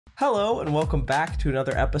Hello and welcome back to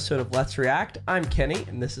another episode of Let's React. I'm Kenny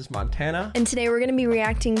and this is Montana. And today we're going to be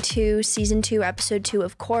reacting to Season 2, Episode 2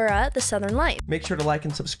 of Korra, The Southern Light. Make sure to like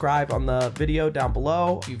and subscribe on the video down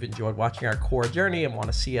below if you've enjoyed watching our Korra journey and want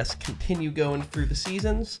to see us continue going through the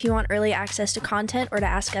seasons. If you want early access to content or to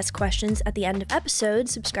ask us questions at the end of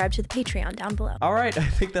episodes, subscribe to the Patreon down below. All right, I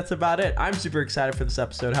think that's about it. I'm super excited for this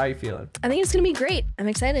episode. How are you feeling? I think it's going to be great. I'm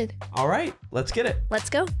excited. All right, let's get it.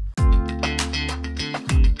 Let's go.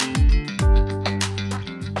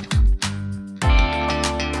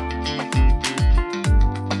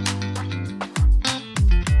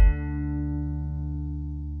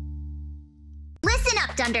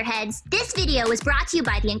 Dunderheads. This video was brought to you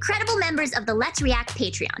by the incredible members of the Let's React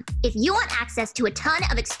Patreon. If you want access to a ton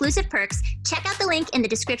of exclusive perks, check out the link in the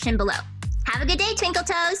description below. Have a good day, Twinkle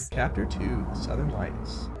Toes! Chapter 2, The Southern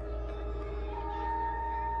Lights.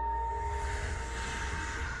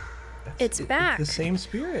 It's back. It's the same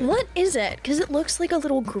spirit. What is it? Because it looks like a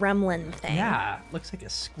little gremlin thing. Yeah, looks like a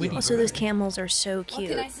squiddy. Also, those camels are so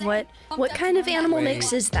cute. What kind of animal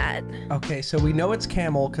mix is that? Okay, so we know it's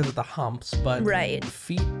camel because of the humps, but right.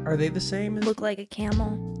 Feet, are they the same? Look like a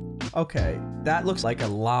camel. Okay, that looks like a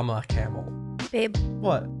llama camel. Babe.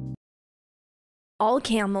 What? All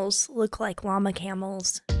camels look like llama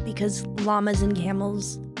camels because llamas and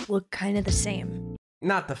camels look kind of the same.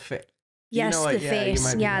 Not the face. Yes, the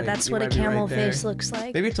face. Yeah, that's what a camel face looks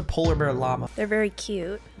like. Maybe it's a polar bear llama. They're very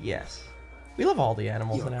cute. Yes. We love all the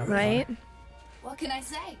animals in Avatar. Right? What can I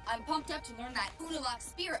say? I'm pumped up to learn that Unalaq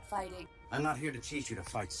spirit fighting. I'm not here to teach you to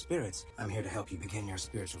fight spirits. I'm here to help you begin your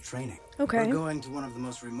spiritual training. Okay. We're going to one of the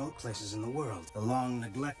most remote places in the world, the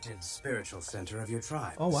long-neglected spiritual center of your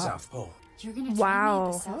tribe, oh, wow. South Pole. You're gonna train wow. me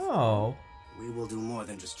at the South Pole? We will do more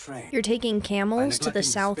than just train. You're taking camels to the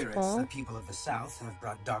South spirits, Pole? The people of the South have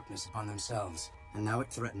brought darkness upon themselves, and now it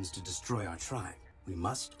threatens to destroy our tribe. We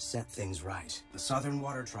must set things right. The Southern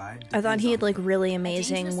Water Tribe... I thought he had like really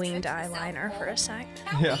amazing winged eyeliner for a sec.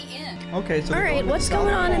 Yeah. Okay, so... Alright, what's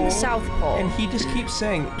going on in the South Pole? And he just keeps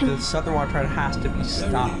saying the Southern Water Tribe has to be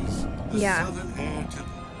stopped. Yeah. Southern Air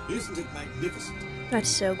Temple. Isn't it magnificent? That's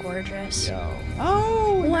so gorgeous. Yo.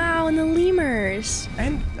 Oh! Wow, and the lemurs.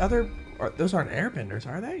 And other... Those aren't airbenders,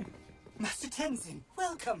 are they? Master Tenzin,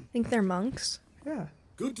 welcome! I think they're monks. Yeah.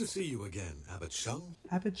 Good to see you again, Abbot Shung.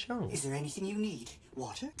 Abbot Shung. Is there anything you need?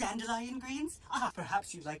 Water? Dandelion greens? Ah,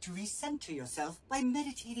 perhaps you'd like to recenter yourself by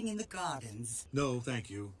meditating in the gardens. No,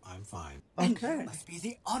 thank you. I'm fine. And Okay. you must be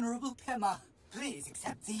the Honorable Pema. Please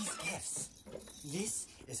accept these gifts. This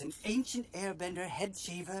is an ancient airbender head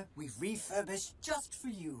shaver we've refurbished just for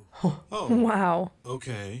you. Oh, Wow.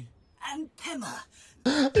 okay. And Pema.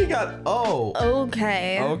 He got... Oh.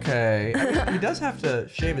 Okay. Okay. I mean, he does have to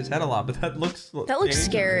shave his head a lot, but that looks dangerous.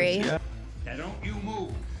 Scary. Yeah. Now don't you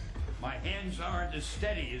move. My hands aren't as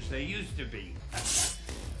steady as they used to be.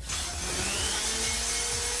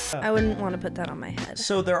 I wouldn't want to put that on my head.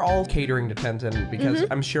 So they're all catering to Tenzin because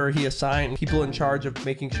I'm sure he assigned people in charge of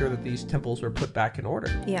making sure that these temples were put back in order.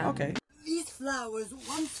 Yeah. Okay. These flowers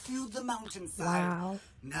once filled the mountainside. Wow.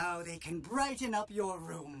 Now they can brighten up your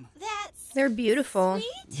room. They're beautiful.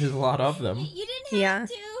 There's a lot of them. You didn't have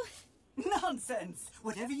to. Nonsense!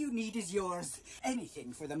 Whatever you need is yours.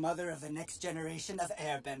 Anything for the mother of the next generation of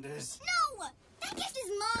airbenders. No! That gift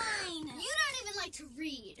is mine! You don't even like to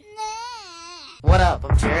read. What up?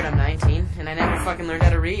 I'm Jared, I'm 19, and I never fucking learned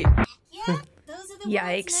how to read. Yeah, those are the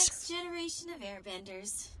Yikes. world's next generation of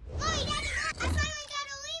airbenders. Mommy, Daddy, I finally got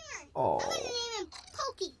a lemur. Oh. I'm gonna name him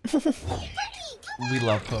Pokey. Pokey, come on. We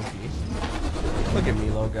love Pokey. Look at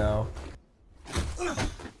Milo go.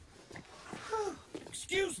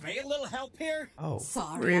 Excuse me, a little help here? Oh.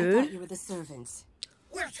 Sorry, I Rude. thought you were the servants.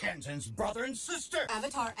 We're Tenzin's brother and sister.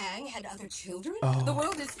 Avatar Aang had other children? Oh. The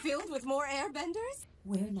world is filled with more airbenders?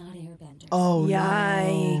 We're not airbenders. Oh,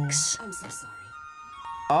 Yikes. I'm so sorry.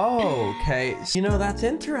 Oh, okay. You know, that's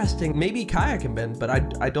interesting. Maybe Kaya can bend, but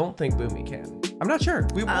I don't think Boomy can. I'm not sure.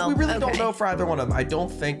 We really don't know for either one of them. I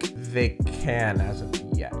don't think they can as of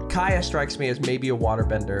yet. Kaya strikes me as maybe a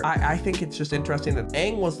waterbender. I think it's just interesting that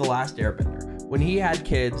Aang was the last airbender. When he had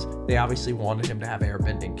kids, they obviously wanted him to have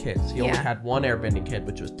airbending kids. He only had one airbending kid,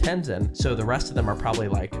 which was Tenzin. So the rest of them are probably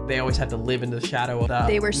like, they always had to live in the shadow of the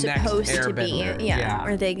They were next supposed to be, airbender.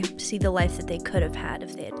 or they see the life that they could have had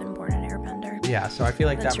if they had been born an airbender. Yeah, so I feel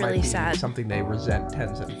like That's that might really be sad. something they resent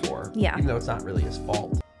Tenzin for. Yeah. Even though it's not really his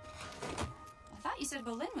fault. I thought you said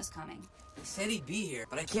Berlin was coming. He said he'd be here,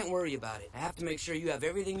 but I can't worry about it. I have to make sure you have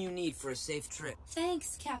everything you need for a safe trip.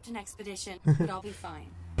 Thanks, Captain Expedition. But I'll be fine.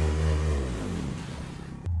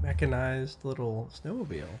 Mechanized little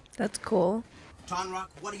snowmobile. That's cool. Tonraq,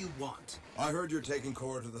 what do you want? I heard you're taking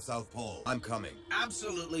Korra to the South Pole. I'm coming.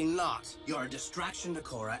 Absolutely not. You're a distraction to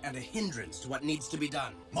Korra and a hindrance to what needs to be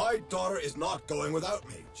done. My daughter is not going without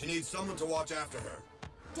me. She needs someone to watch after her.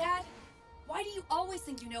 Dad, why do you always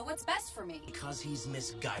think you know what's best for me? Because he's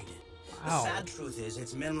misguided. Wow. The sad truth is,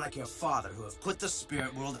 it's men like your father who have put the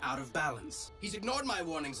spirit world out of balance. He's ignored my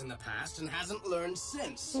warnings in the past and hasn't learned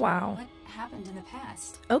since. Wow. What happened in the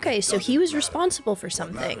past? Okay, so he was responsible for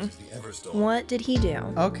something. What did he do?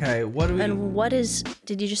 Okay, what do we... And what is...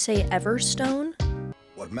 Did you just say Everstone?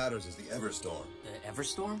 What matters is the Everstorm. The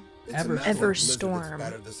Everstorm? It's a Everstorm. that's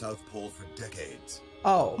battered the South Pole for decades.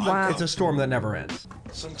 Oh, wow. It's a storm that never ends.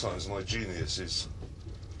 Sometimes my genius is...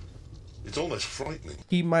 it's almost frightening.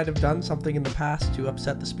 He might have done something in the past to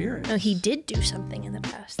upset the spirits. No, he did do something in the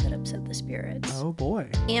past that upset the spirits. Oh boy.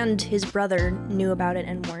 And his brother knew about it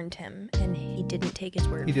and warned him, and he didn't take his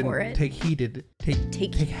word for it. Take heeded. Take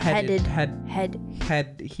heeded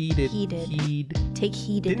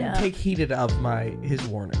Didn't take heeded of his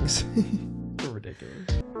warnings. So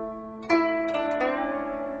ridiculous.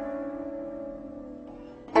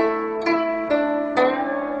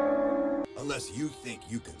 Unless you think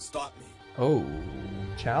you can stop me. Oh,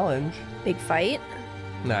 challenge. Big fight?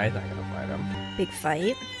 Nah, he's not gonna fight him. Big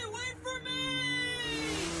fight?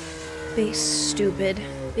 Big stupid.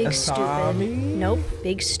 Big Asami? stupid. Nope.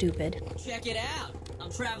 Big stupid. Check it out.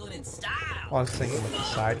 I'm traveling in style. Well, I was thinking with the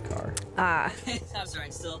sidecar. Ah. I'm sorry,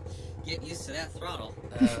 I'm still getting used to that throttle.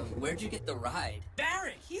 Where'd you get the ride?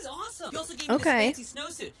 Barrett, he's awesome. He also gave me Okay. this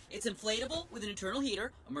fancy snowsuit. It's inflatable with an internal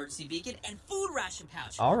heater, emergency beacon, and food ration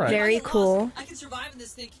pouch. All right. Very I get cool. lost, I can survive in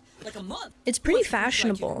this thing like a month. It's pretty What's the best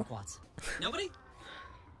fashionable. Nobody?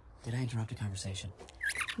 Did I interrupt a conversation?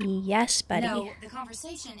 Yes, buddy. No, the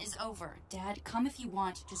conversation is over. Dad, come if you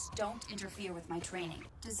want. Just don't interfere with my training.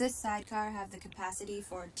 Does this sidecar have the capacity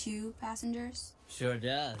for 2 passengers? Sure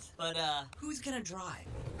does. But, who's gonna drive?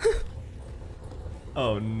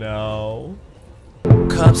 Oh no.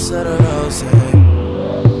 Cups of the rose.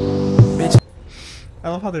 I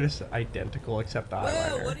love how they're just identical except the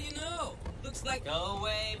eyeliner. Whoa, what do you know? Looks like... Go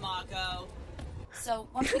away, Mako. So,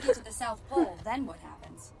 once we get to the South Pole, then what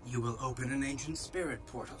happens? You will open an ancient spirit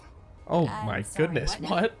portal. Oh my goodness,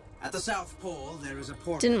 what? At the South Pole, there is a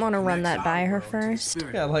portal. Didn't want to run that by her first.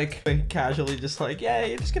 Yeah, like casually just like, yeah,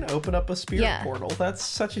 you're just gonna open up a spirit portal. That's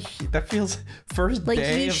such a that feels first Like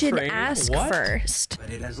day you of should training. ask What? first.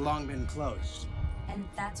 But it has long been closed. And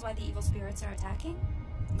that's why the evil spirits are attacking?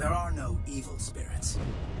 There are no evil spirits.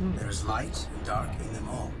 There is light and dark in them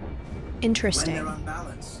all. Interesting. When they're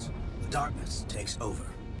unbalanced, the darkness takes over.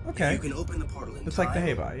 Okay. If you can open the portal in It's time, like the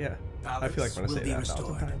Heibai, yeah. I feel like I'm gonna balance say will be that 1,000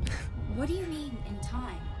 restored. times. What do you mean, in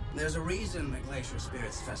time? There's a reason the Glacier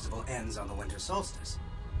Spirits Festival ends on the winter solstice.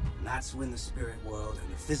 And that's when the spirit world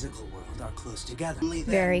and the physical world are close together. Only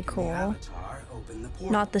then Very can cool. the Avatar open the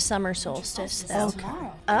portal. Not the summer solstice, though.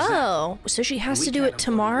 Tomorrow. Oh, so she has We to do can't it afford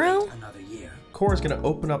to wait tomorrow? another year. Korra's gonna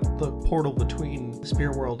open up the portal between the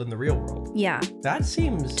spirit world and the real world. Yeah, That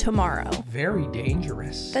seems tomorrow. very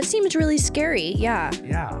dangerous. That seems really scary, yeah.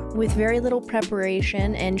 Yeah. With very little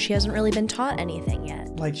preparation, and she hasn't really been taught anything yet.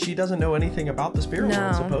 Like she doesn't know anything about the spirit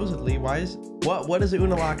world, supposedly. Why is what is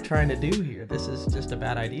Unalaq trying to do here? This is just a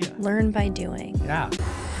bad idea. Learn by doing. Yeah.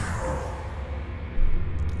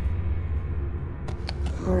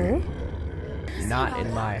 Not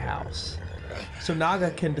in my house. So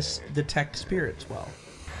Naga can detect spirits well.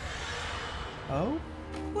 Oh?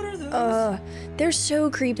 What are those? They're so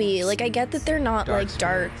creepy. Like, I get that they're not, Dark like,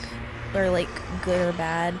 dark or, like, good or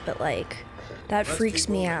bad, but, like, that Let's freaks keep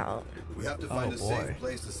me moving. out. We have to find a safe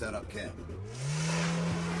place to set up camp.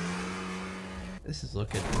 This is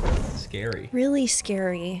looking scary. Really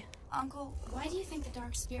scary. Uncle, why do you think the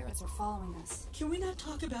dark spirits are following us? Can we not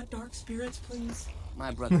talk about dark spirits, please?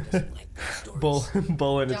 My brother doesn't like those stories.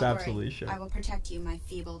 Bullen is Don't worry. absolutely sure. I will protect you, my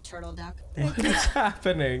feeble turtle duck. What is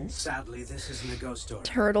happening? Sadly, this isn't a ghost story.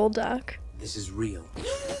 Turtle duck. This is real.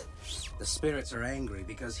 The spirits are angry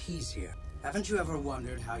because he's here. Haven't you ever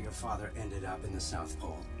wondered how your father ended up in the South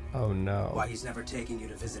Pole? Oh no. Why he's never taken you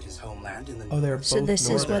to visit his homeland in the Oh, they're So both this is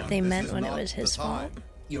northern. what they This meant is when it not was his the fault. time.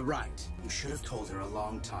 You're right. You should have told her a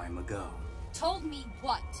long time ago. Told me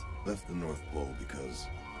what? Left the North Pole because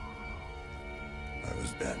I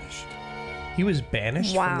was banished. He was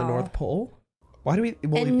banished from the Wow. North Pole? Why do we?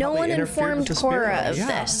 Well, And he no probably one interfered informed with the spirit Korra world. of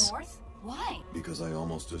Yeah. this. North? Why? Because I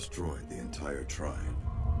almost destroyed the entire tribe.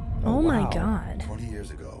 Oh my wow. god. 20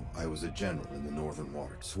 years ago, I was a general in the Northern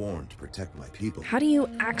Water, sworn to protect my people. How do you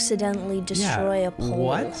accidentally destroy Yeah. a pole?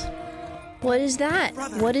 What? What is that?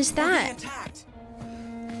 What is that?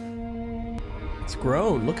 It's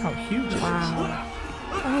grown. Look how huge it is. Wow.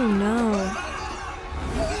 Oh no.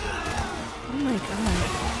 Oh my god.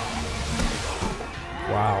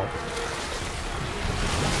 Wow.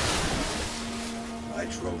 I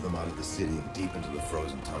drove them out of the city and deep into the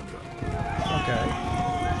frozen tundra.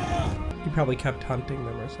 Okay. He probably kept hunting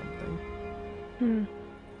them or something. Hmm.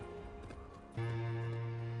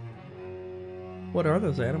 What are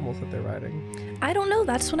those animals that they're riding? I don't know.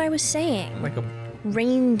 That's what I was saying. Like a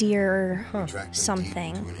reindeer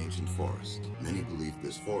something. To an ancient forest. Many believed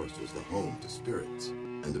this forest was the home to spirits,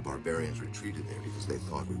 and the barbarians retreated there because they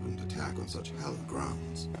thought we wouldn't attack on such hallowed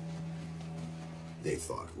grounds. They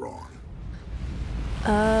thought wrong.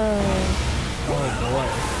 Oh boy.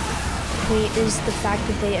 Wait, is the fact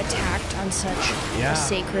that they attacked on such a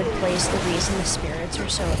sacred place the reason the spirits are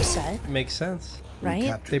so upset? Makes sense.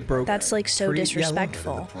 Right? They broke. That's like so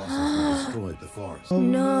disrespectful.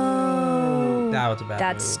 No. That was a bad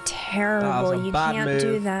That's move. terrible. That was a You bad can't move.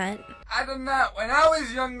 do that. I done that when I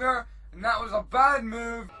was younger, and that was a bad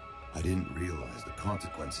move. I didn't realize the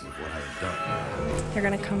consequences of what I had done. They're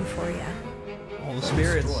gonna come for you. All the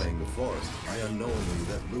spirits. Destroying the forest, I unknowingly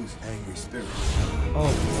let loose angry spirits. Oh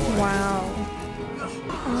boy. Wow.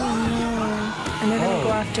 Oh no. And they're gonna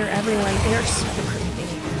go after everyone. They're so creepy.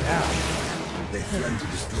 Yeah. They threatened to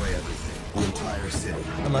destroy everything, the entire city.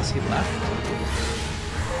 Unless he left.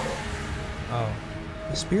 Oh.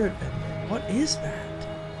 The spirit bender. What is that?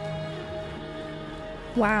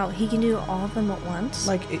 Wow, he can do all of them at once?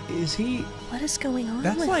 Like, is he... What is going on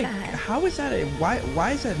That's with like, that? how is that... Why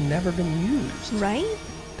has that never been used? Right?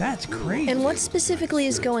 That's crazy. And what specifically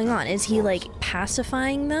is going on? Is he, like,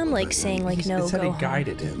 pacifying them? Like, saying, like, no, said go he home?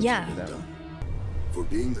 guided him. Yeah. For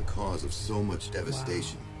being the cause of so much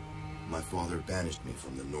devastation, my father banished me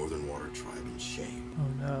from the Northern Water Tribe in shame.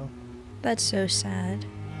 Oh no. That's so sad.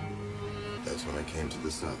 That's when I came to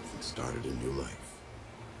the South and started a new life.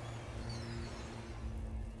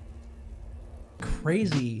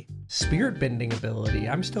 Crazy spirit bending ability.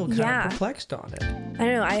 I'm still kind of perplexed on it. I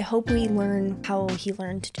don't know. I hope we learn how he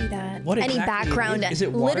learned to do that. What Any exactly background, is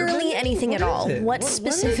it water literally bending? anything What at is all. it? What What is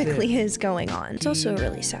specifically it? is going on? It's also a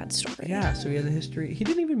really sad story. Yeah, so he has a history. He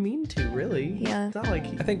didn't even mean to, really. Yeah. It's not like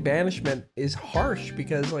I think banishment is harsh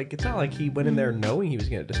because, like, it's not like he went in there knowing he was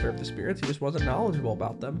going to disturb the spirits. He just wasn't knowledgeable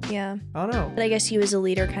about them. Yeah. I don't know. But I guess you as a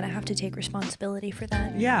leader kind of have to take responsibility for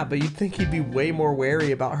that. Yeah, but you'd think he'd be way more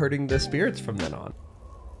wary about hurting the spirits from then on.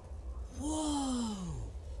 Whoa!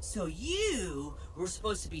 So you were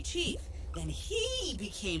supposed to be chief, then he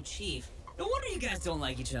became chief. No wonder you guys don't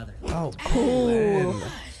like each other. Oh, cool.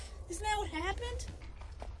 Isn't that what happened?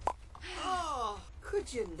 Oh,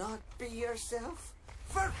 could you not be yourself?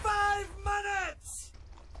 For 5 minutes!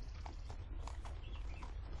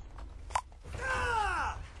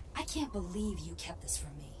 I can't believe you kept this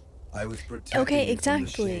from me. I was protecting Okay, you from the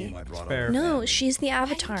exactly. shame I brought Fair. on my No, she's the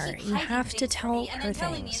avatar. Keep You hiding have to things from me tell and her then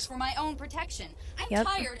telling me it's things. for my own protection. I'm Yep.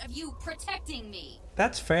 tired of you protecting me.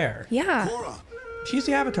 That's fair. Yeah. Korra, She's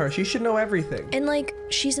the avatar. She should know everything. And like,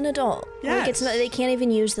 she's an adult. Yes. Like, it's not. They can't even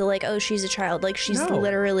use the like, oh, she's a child. Like, she's No.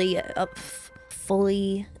 literally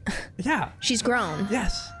fully. Yeah. She's grown.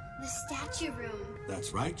 Yes. The statue room.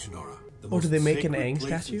 That's right, Shinora. The Oh, do they most make an sacred Aang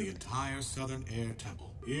place statue? in the entire Southern Air Temple.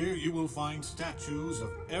 Here you will find statues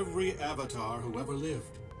of every avatar who ever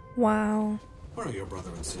lived. Wow. Where are your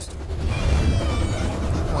brother and sister?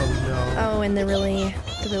 Oh no. Oh, in the really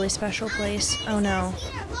special place. Oh no.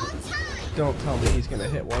 Don't tell me he's gonna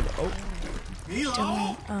hit one. Oh.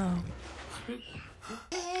 Don't. Oh.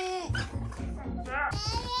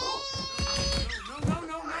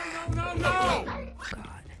 No!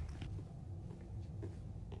 God.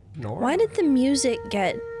 Nora? Why did the music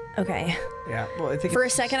get? Okay. Yeah. Well, I think For a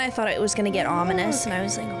second, I thought it was gonna get ominous, and I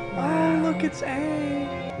was like, wow. Oh, look, it's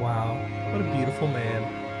A. Wow. What a beautiful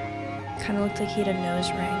man. Kind of looked like he had a nose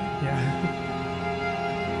ring. Yeah.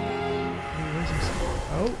 Hey, where's his...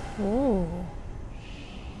 Oh. Oh.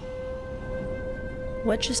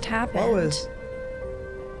 What just happened? What was...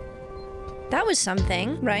 That was something,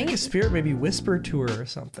 I think right? a spirit maybe whispered to her or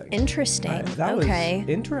something. Interesting. That Okay. was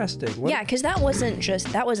interesting. What- Yeah, because that wasn't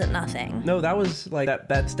nothing. No, that was like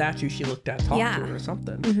that statue she looked at talked Yeah. to her or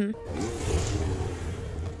something. Mm-hmm.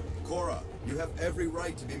 Korra, you have every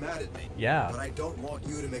right to be mad at me. Yeah. But I don't want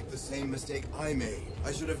you to make the same mistake I made.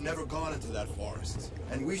 I should have never gone into that forest.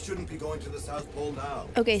 And we shouldn't be going to the South Pole now.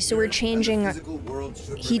 Okay, so we're changing. And the physical world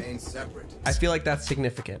should remain separate. I feel like that's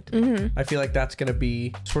significant. Mm-hmm. I feel like that's going to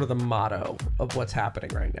be sort of the motto of what's happening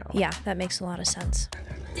right now. Yeah, that makes a lot of sense.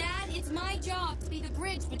 Dad, it's my job to be the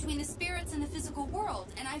bridge between the spirits and the physical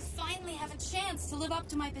world, and I finally have a chance to live up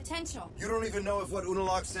to my potential. You don't even know if what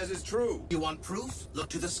Unalaq says is true. You want proof? Look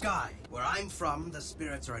to the sky. Where I'm from, the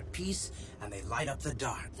spirits are at peace, and they light up the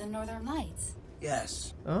dark. The Northern Lights.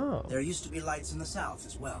 Yes. Oh. There used to be lights in the South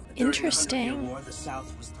as well. Interesting. During the 100-Year War, the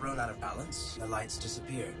South was thrown out of balance, and the lights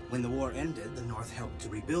disappeared. When the war ended, the North helped to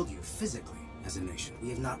rebuild you physically as a nation. We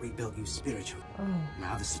have not rebuilt you spiritually. Oh.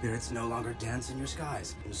 Now the spirits no longer dance in your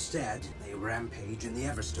skies. Instead, they rampage in the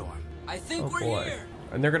Everstorm. I think we're here.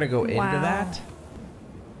 And they're gonna go into that?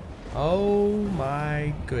 Oh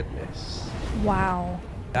my goodness. Wow.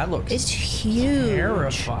 That looks huge.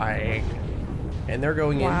 Terrifying. And they're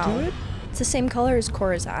going into it? It's the same color as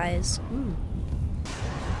Korra's eyes.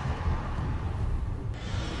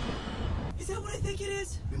 Is that what I think it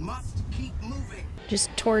is? We must keep moving.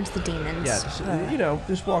 Just towards the demons. Yeah, just, you know,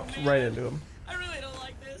 just walk right into them. I really don't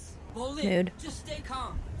like this. Mood. Just stay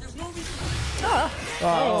calm. There's no reason.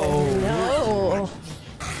 Oh no.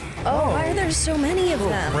 Oh, why are there so many of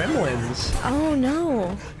them? Gremlins. Oh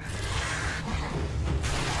no.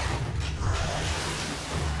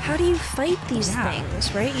 How do you fight these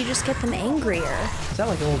things, right? You just get them angrier. Is that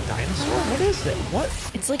like a little dinosaur? What is it?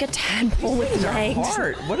 What? It's like a tadpole with legs.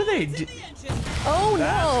 Hard. What do they do? Oh no.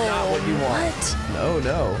 That's not what you want. What? No,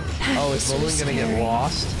 no. Oh, is so Bolin gonna get scary.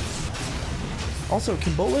 lost? Also,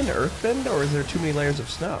 can Bolin earthbend, or is there too many layers of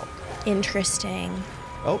snow? Interesting.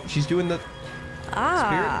 Oh, she's doing the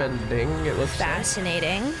spirit bending. It looks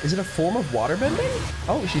fascinating. Like. Is it a form of water bending?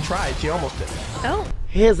 Oh, she tried. She almost did. Oh.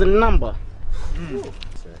 Here's a number.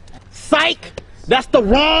 Psych! That's the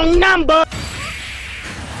wrong number!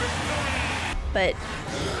 But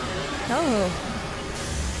oh.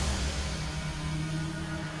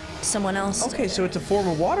 Someone else. Okay, so it's a form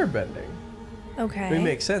of water bending. Okay. It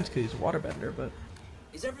makes sense because he's a waterbender, but...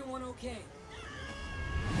 Is everyone okay?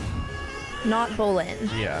 Not Bolin.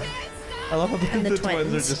 Yeah. I love how the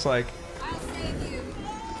twins are just like...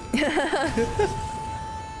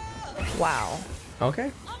 Wow.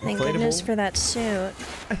 Okay. Thank Inflatable. goodness for that suit.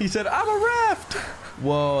 He said, I'm a raft!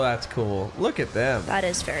 Whoa, that's cool. Look at them. That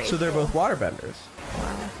is very So they're cool. both waterbenders.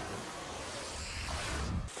 Wow.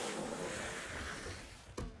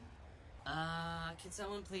 Can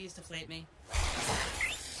someone please deflate me?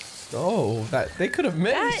 Oh, that they could have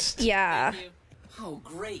missed. Yeah. Oh,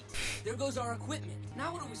 great. There goes our equipment.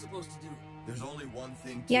 Now what are we supposed to do? There's only one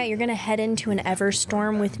thing. Yeah, you're gonna head into an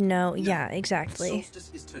Everstorm with no... Yeah, exactly.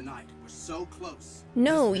 Solstice is tonight. We're so close.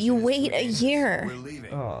 No, you wait a year.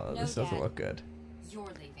 Oh, this doesn't look good. You're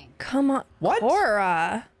leaving. Come on. What?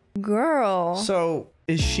 Korra. Girl. So,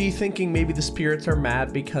 is she thinking maybe the spirits are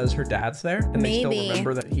mad because her dad's there? And they still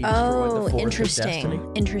remember that he destroyed the Forest of Destiny?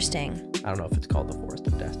 Interesting. I don't know if it's called the Forest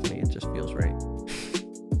of Destiny. It just feels right.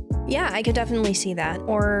 Yeah, I could definitely see that.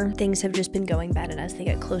 Or things have just been going bad, and as they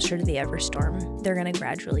get closer to the Everstorm, they're gonna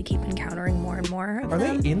gradually keep encountering more and more of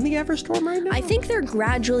them. They in the Everstorm right now? I think they're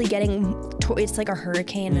gradually getting... It's like a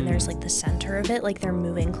hurricane, and there's like the center of it. Like they're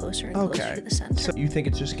moving closer and closer to the center. So you think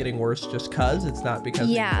it's just getting worse just because? It's not because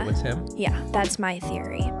they know it's him? Yeah, that's my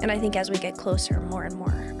theory. And I think as we get closer, more and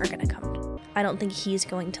more are gonna come. I don't think he's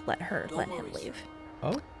going to let him leave.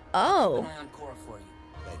 Oh? Oh. Keep an eye on Korra for you.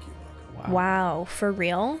 Thank you, Wow, for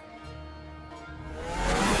real?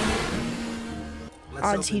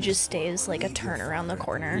 Odds he just stays like a turn around the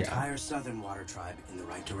corner. The entire southern water tribe in the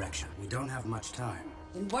right direction. We don't have much time.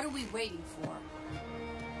 Then what are we waiting for?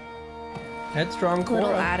 Headstrong Korra.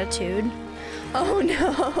 Little attitude. Oh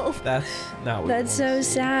no. That's not what That's so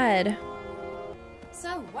sad.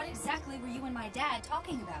 So, what exactly were you and my dad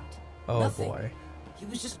talking about? Oh Nothing. boy. He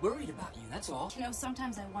was just worried about you, that's all. You know,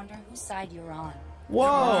 sometimes I wonder whose side you're on.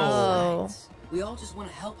 Whoa. We all just want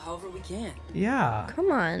to help however we can. Yeah. Come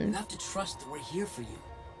You on. have to trust that we're here for you.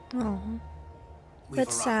 Oh.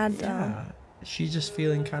 That's sad though. Yeah. She's just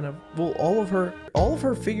feeling kind of, well, all of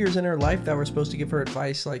her figures in her life that were supposed to give her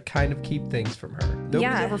advice, like, kind of keep things from her. Nobody's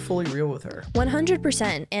ever fully real with her.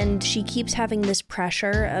 100%. And she keeps having this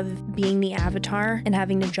pressure of being the avatar and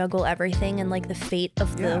having to juggle everything, and like the fate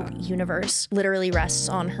of the universe literally rests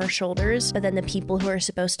on her shoulders. But then the people who are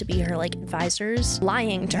supposed to be her like advisors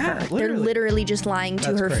lying to her. They're literally just lying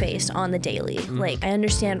to her face on the daily. Like, I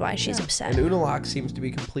understand why she's upset. And Unalaq seems to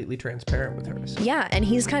be completely transparent with her. So. Yeah, and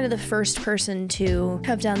he's kind of the first person to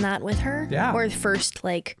have done that with her. Yeah. Or the first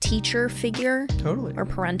like teacher figure. Totally. Or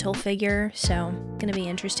parental figure. So gonna be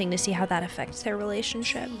interesting to see how that affects their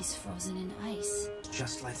relationship. Trees frozen in ice.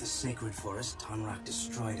 Just like the sacred forest Tonraq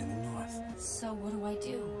destroyed in the north. So what do I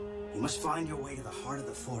do? You must find your way to the heart of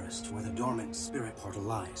the forest where the dormant spirit portal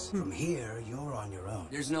lies. From here, you're on your own.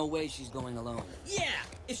 There's no way she's going alone. Yeah,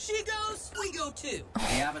 if she goes, we go too. The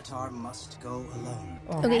avatar must go alone.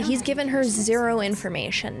 Okay, he's given her zero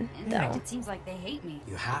information, In fact, though. it seems like they hate me.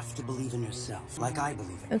 You have to believe in yourself, like I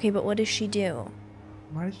believe in. Okay, but what does she do?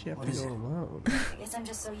 Why did she have to go alone? I guess I'm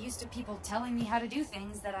just so used to people telling me how to do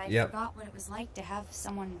things that I forgot what it was like to have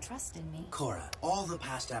someone trust in me. Korra, all the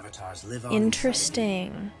past avatars live on.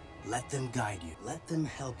 Interesting. Let them guide you. Let them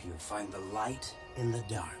help you find the light in the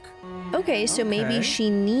dark. Okay, so maybe she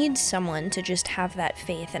needs someone to just have that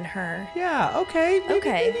faith in her. Yeah, okay.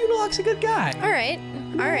 Maybe Unalaq's a good guy. All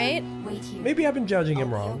right. Maybe I've been judging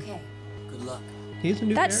him wrong. Okay. Good luck. He's a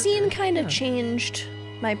new That character. scene kind of changed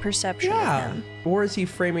my perception of him. Or is he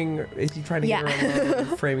framing, is he trying to get her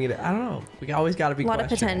alone, framing it? I don't know. We always got to be a lot of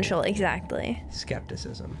questioning. potential, exactly.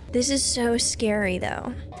 Skepticism. This is so scary,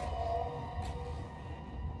 though.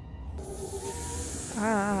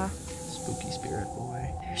 Ah. Spooky spirit boy.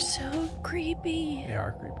 They're so creepy. They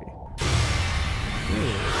are creepy.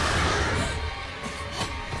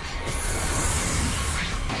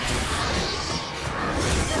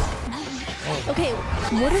 Okay,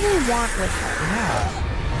 what do they want with her? Yeah.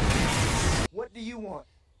 What do you want?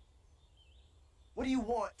 What do you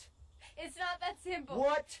want? It's not that simple.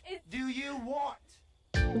 What do you want?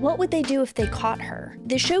 What would they do if they caught her?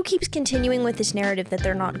 The show keeps continuing with this narrative that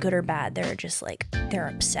they're not good or bad. They're just like, they're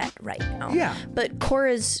upset right now. Yeah. But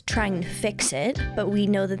Korra's trying to fix it, but we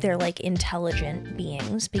know that they're like intelligent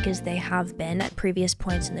beings because they have been at previous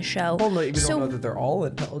points in the show. Well, no, we don't know that they're all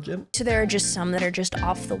intelligent. So there are just some that are just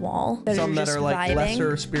off the wall. Some that just are like vibing.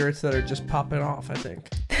 lesser spirits that are just popping off, I think.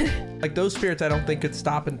 Like those spirits I don't think could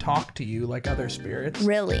stop and talk to you like other spirits.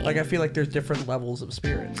 Really? Like I feel like there's different levels of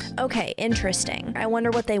spirits. Okay, interesting. I wonder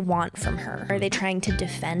what they want from her. Are they trying to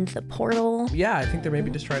defend the portal? Yeah, I think they're maybe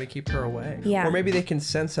just trying to keep her away. Yeah. Or maybe they can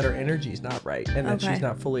sense that her energy's not right and that Okay. she's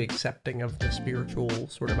not fully accepting of the spiritual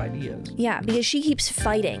sort of ideas. Yeah, because she keeps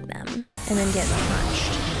fighting them and then getting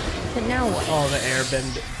punched. But now what? Oh, the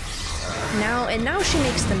airbend. Now she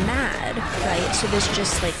makes them mad, right? So this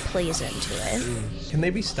just like plays into it. Can they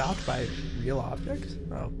be stopped by real objects?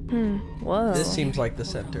 Oh. Whoa. This seems like the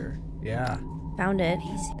center. Yeah. Found it.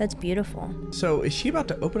 That's beautiful. So is she about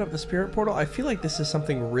to open up the spirit portal? I feel like this is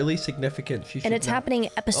something really significant. And it's happening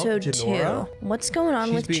episode 2. Jinora? What's going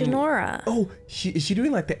on with Jinora? Oh, is she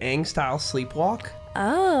doing like the Aang style sleepwalk?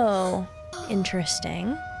 Oh,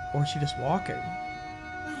 interesting. Or is she just walking?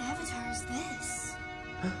 What avatar is this?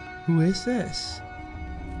 Who is this?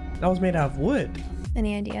 That was made out of wood.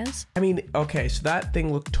 Any ideas? I mean, okay, so that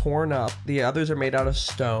thing looked torn up. The others are made out of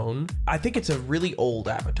stone. I think it's a really old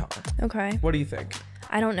avatar. Okay. What do you think?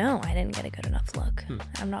 I don't know. I didn't get a good enough look.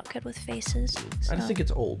 I'm not good with faces. I just think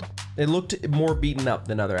it's old. It looked more beaten up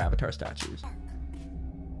than other avatar statues.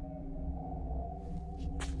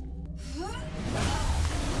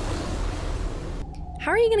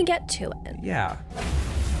 How are you gonna get to it? Yeah.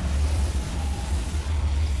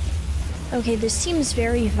 Okay, this seems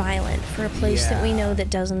very violent for a place that we know that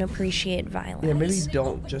doesn't appreciate violence. Yeah, maybe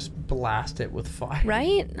don't just blast it with fire.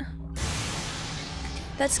 Right?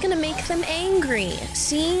 That's gonna make them angry.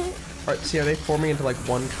 See? Alright, see, are they forming into like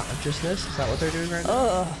one consciousness? Is that what they're doing right now?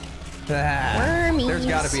 Ugh. Wormies. There's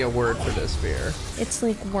gotta be a word for this fear. It's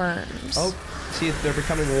like worms. Oh, see, they're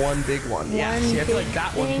becoming one big one. Yeah, see, I feel like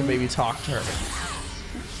that one can maybe talk to her.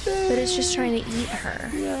 But it's just trying to eat her.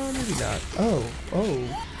 Yeah, maybe not.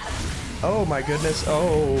 Oh my goodness.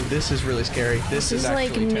 Oh, this is really scary. This is like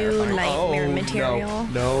actually new terrifying. nightmare material.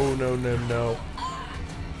 No.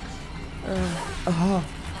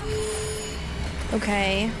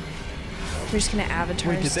 Okay. We're just gonna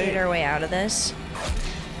avatar skate our way out of this.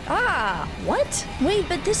 Ah, what? Wait,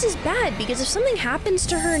 but this is bad because if something happens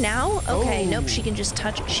to her now, okay, nope, she can just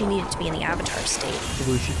touch it. She needed to be in the avatar state. The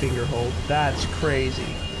Wuxi finger hold. That's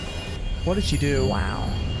crazy. What did she do? Wow.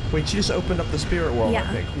 Wait, she just opened up the spirit world, I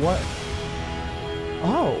think. What?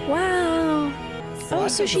 Oh. Wow. Oh,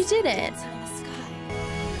 so she did it.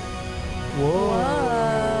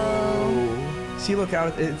 Whoa. See, look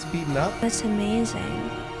out, it's beaten up. That's amazing.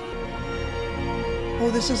 Oh,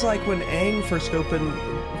 this is like when Aang first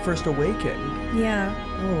awakened. Yeah.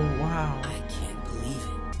 Oh, wow. I can't believe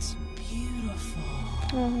it. It's beautiful.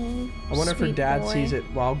 Oh, I wonder if her sweet dad boy. sees it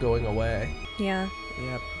while going away. Yeah.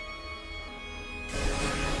 Yep.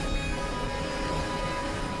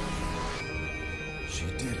 She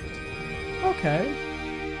did it. Okay.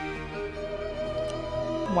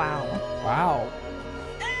 Wow. Wow.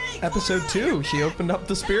 Episode 2, she opened up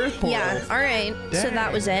the spirit portal. Yeah, alright. So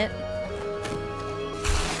that was it.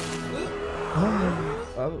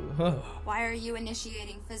 Why are you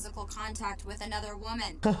initiating physical contact with another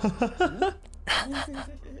woman?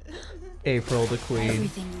 April the Queen.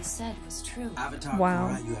 Everything you said was true. Avatar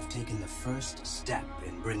Korra, you have taken the first step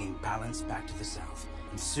in bringing balance back to the South,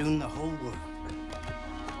 and soon the whole world.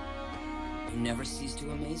 You never cease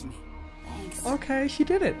to amaze me. Okay, she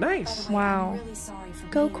did it. Nice. Wow. Really sorry for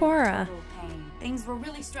Go being Korra. in total pain. Things were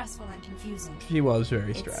really stressful and confusing. She was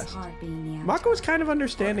very stressed. It's hard being the Mako was kind of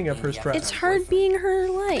understanding of her stress. It's hard being her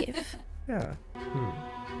life. Yeah.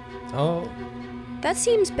 Oh. That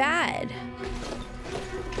seems bad.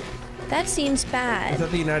 That seems bad. Is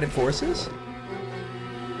that the United Forces?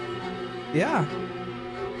 Yeah.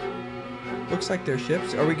 Looks like they're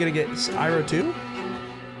ships. Are we gonna get Iroh too?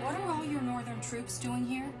 What are all your northern troops doing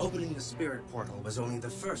here? Opening the spirit portal was only the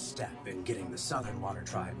first step in getting the Southern Water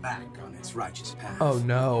Tribe back on its righteous path. Oh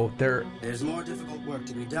no, There's more difficult work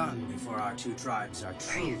to be done before our two tribes are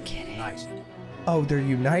truly united. Oh, they're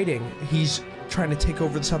uniting. He's trying to take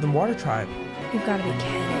over the Southern Water Tribe. You've got to be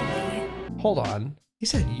kidding me. Hold on. He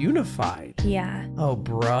said unified. Yeah. Oh,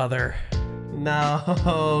 brother.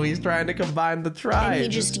 No, he's trying to combine the tribes. And he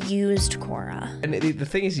just used Korra. And the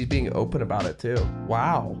thing is, he's being open about it too.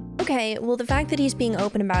 Wow. Okay, well, the fact that he's being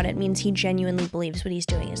open about it means he genuinely believes what he's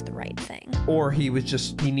doing is the right thing. Or he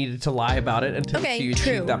needed to lie about it until he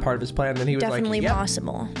achieved that part of his plan. Then he was definitely like, yep,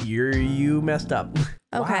 possible. You messed up.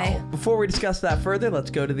 Okay. Wow. Before we discuss that further,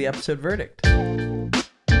 let's go to the episode verdict.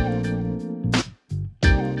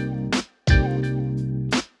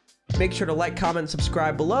 Make sure to like, comment,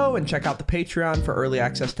 subscribe below, and check out the Patreon for early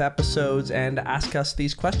access to episodes and ask us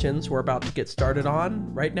these questions we're about to get started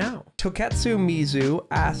on right now. Toketsu Mizu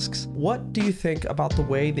asks, what do you think about the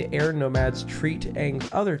way the air nomads treat Aang's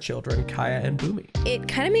other children, Kaya and Bumi? It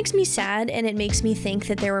kind of makes me sad, and it makes me think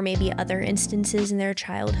that there were maybe other instances in their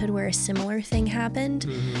childhood where a similar thing happened,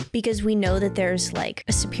 because we know that there's like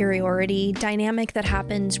a superiority dynamic that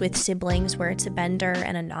happens with siblings where it's a bender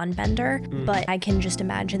and a non-bender, but I can just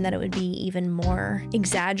imagine that it would be even more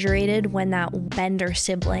exaggerated when that bender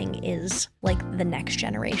sibling is like the next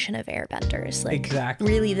generation of airbenders, like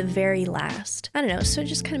really the very last. I don't know, so it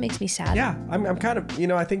just kind of makes me sad. Yeah, I'm kind of,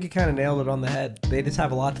 I think you kind of nailed it on the head. They just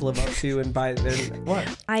have a lot to live up to, and by their what?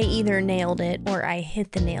 I either nailed it or I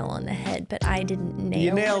hit the nail on the head, but I didn't nail it.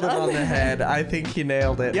 You nailed it on the head. I think you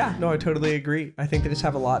nailed it. Yeah, no, I totally agree. I think they just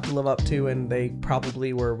have a lot to live up to, and they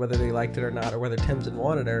probably were, whether they liked it or not, or whether Tenzin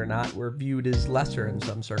wanted it or not, were viewed as lesser in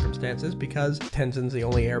some circumstances because Tenzin's the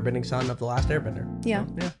only airbending son of the last airbender. Yeah.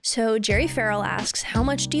 So Jerry Farrell asks, how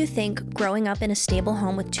much do you think growing up in a stable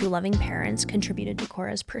home with two loving parents contributed to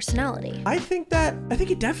Korra's personality? I think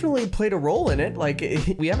it definitely played a role in it. Like,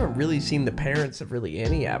 we haven't really seen the parents of really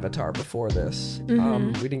any avatar before this. We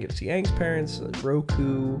didn't get to see Aang's parents,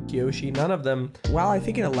 Roku, Kyoshi, none of them. While I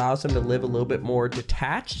think it allows them to live a little bit more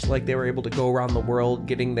detached, like they were able to go around the world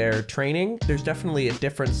getting their training, there's definitely a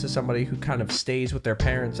difference to somebody who kind of stays with their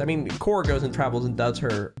parents. I mean, Korra goes and travels and does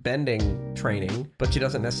her bending training, but she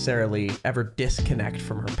doesn't necessarily ever disconnect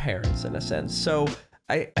from her parents in a sense. So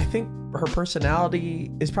I think her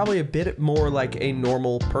personality is probably a bit more like a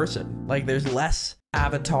normal person. Like there's less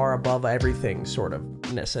avatar above everything sort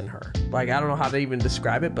ofness in her. Like, I don't know how to even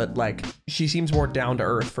describe it, but like she seems more down to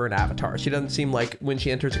earth for an avatar. She doesn't seem like when she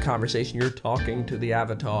enters a conversation you're talking to the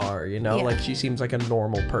avatar, like she seems like a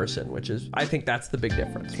normal person, which is, I think that's the big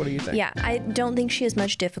difference. What do you think? Yeah, I don't think she has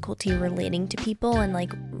much difficulty relating to people and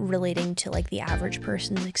like relating to like the average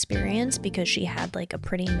person's experience, because she had like a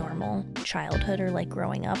pretty normal childhood or like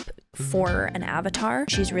growing up for an avatar.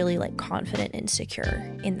 She's really like confident and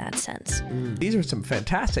secure in that sense. These are some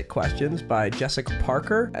fantastic questions by Jessica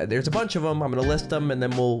Parker. There's a bunch of them. I'm going to list them and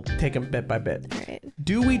then we'll take them bit by bit. All right.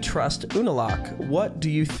 Do we trust Unalaq? What do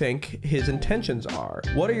you think his intentions are?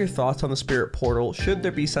 What are your thoughts on the spirit portal? Should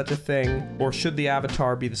there be such a thing? Or should the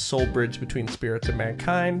avatar be the sole bridge between spirits and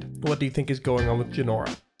mankind? What do you think is going on with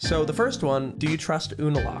Jinora? So the first one, do you trust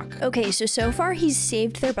Unalaq? Okay, so far he's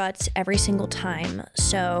saved their butts every single time.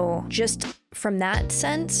 So just from that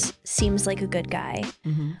sense, seems like a good guy.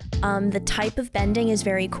 The type of bending is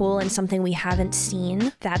very cool and something we haven't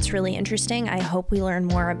seen. That's really interesting. I hope we learn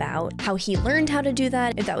more about how he learned how to do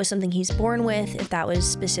that, if that was something he's born with, if that was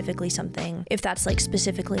specifically something, if that's like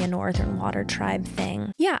specifically a Northern Water Tribe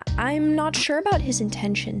thing. Yeah, I'm not sure about his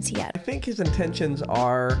intentions yet. I think his intentions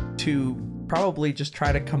are to probably just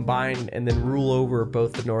try to combine and then rule over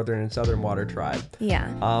both the Northern and Southern Water Tribe.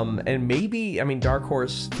 Yeah. And maybe, I mean, Dark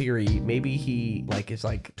Horse theory, maybe he is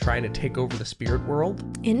trying to take over the spirit world.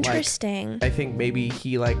 Interesting. I think maybe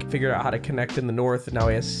he figured out how to connect in the North, and now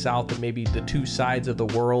he has South, and maybe the two sides of the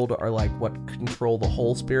world are what control the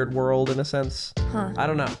whole spirit world in a sense. Huh. I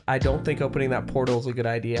don't know. I don't think opening that portal is a good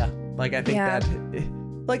idea. I think that...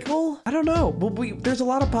 well, I don't know. There's a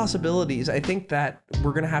lot of possibilities. I think that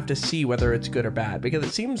we're going to have to see whether it's good or bad, because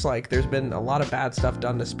it seems like there's been a lot of bad stuff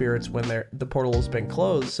done to spirits when the portal has been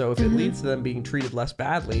closed. So if it leads to them being treated less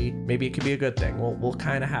badly, maybe it could be a good thing. We'll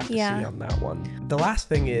kind of have to see on that one. the last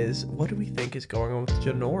thing is, what do we think is going on with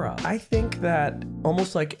Jinora? I think that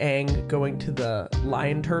almost like Aang going to the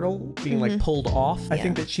lion turtle, being like pulled off. I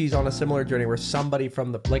think that she's on a similar journey where somebody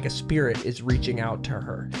from like a spirit is reaching out to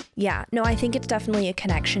her. Yeah, no, I think it's definitely a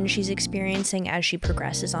connection she's experiencing as she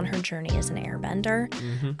progresses on her journey as an airbender.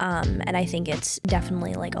 And I think it's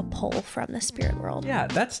definitely like a pull from the spirit world. Yeah,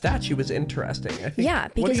 that statue was interesting. I think. Yeah,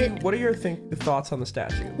 because what are your thoughts on the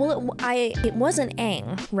statue? Well, it wasn't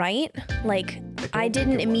Aang, right? Like, I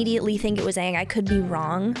didn't immediately think it was Aang. I could be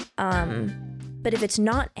wrong. But if it's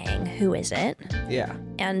not Aang, who is it? Yeah.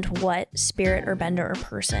 And what spirit or bender or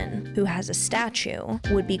person who has a statue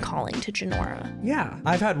would be calling to Jinora? Yeah.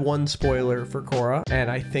 I've had one spoiler for Korra, and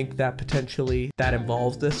I think that potentially that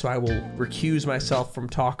involves this, so I will recuse myself from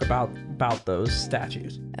talk about those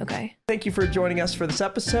statues. Okay. Thank you for joining us for this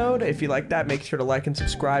episode. If you like that, make sure to like and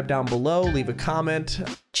subscribe down below. Leave a comment.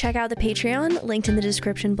 Check out the Patreon, linked in the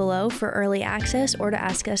description below, for early access or to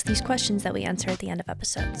ask us these questions that we answer at the end of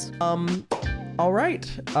episodes. All right.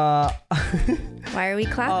 Why are we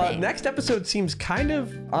clapping? Next episode seems kind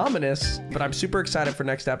of ominous, but I'm super excited for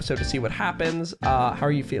next episode to see what happens. How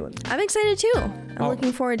are you feeling? I'm excited too. I'm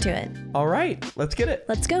looking forward to it. All right. Let's get it.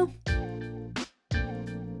 Let's go.